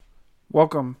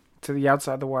Welcome to the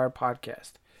Outside the Wire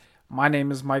podcast. My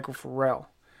name is Michael FERRELL.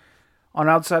 On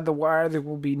Outside the Wire, there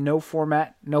will be no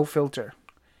format, no filter.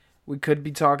 We could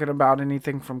be talking about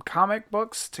anything from comic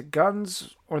books to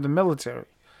guns or the military,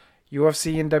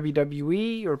 UFC and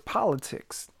WWE or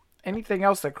politics, anything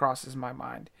else that crosses my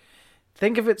mind.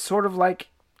 Think of it sort of like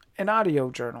an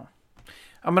audio journal.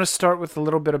 I'm going to start with a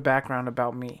little bit of background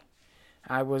about me.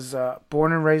 I was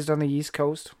born and raised on the East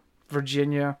Coast,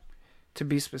 Virginia, to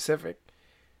be specific.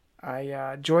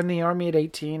 I joined the Army at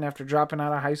 18 after dropping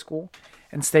out of high school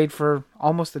and stayed for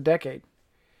almost a decade.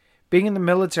 Being in the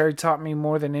military taught me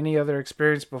more than any other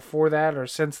experience before that or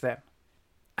since then.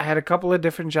 I had a couple of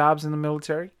different jobs in the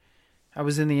military. I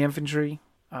was in the infantry.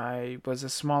 I was a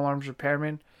small arms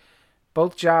repairman.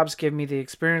 Both jobs gave me the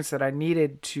experience that I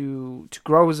needed to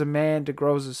grow as a man, to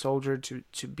grow as a soldier,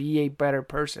 to be a better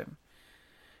person.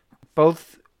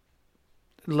 Both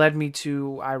led me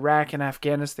to Iraq and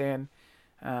Afghanistan,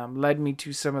 led me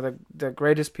to some of the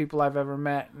greatest people I've ever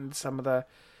met and some of the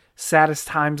saddest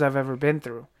times I've ever been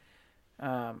through.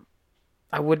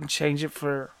 I wouldn't change it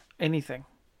for anything.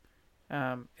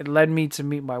 It led me to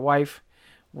meet my wife,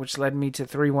 which led me to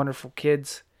 3 wonderful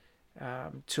kids,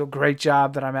 to a great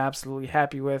job that I'm absolutely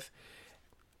happy with,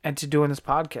 and to doing this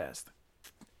podcast.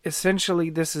 Essentially,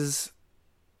 this is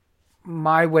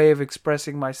my way of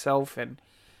expressing myself and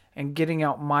getting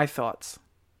out my thoughts.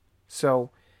 So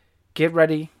get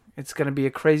ready. It's going to be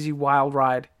a crazy, wild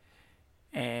ride,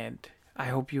 and I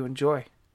hope you enjoy.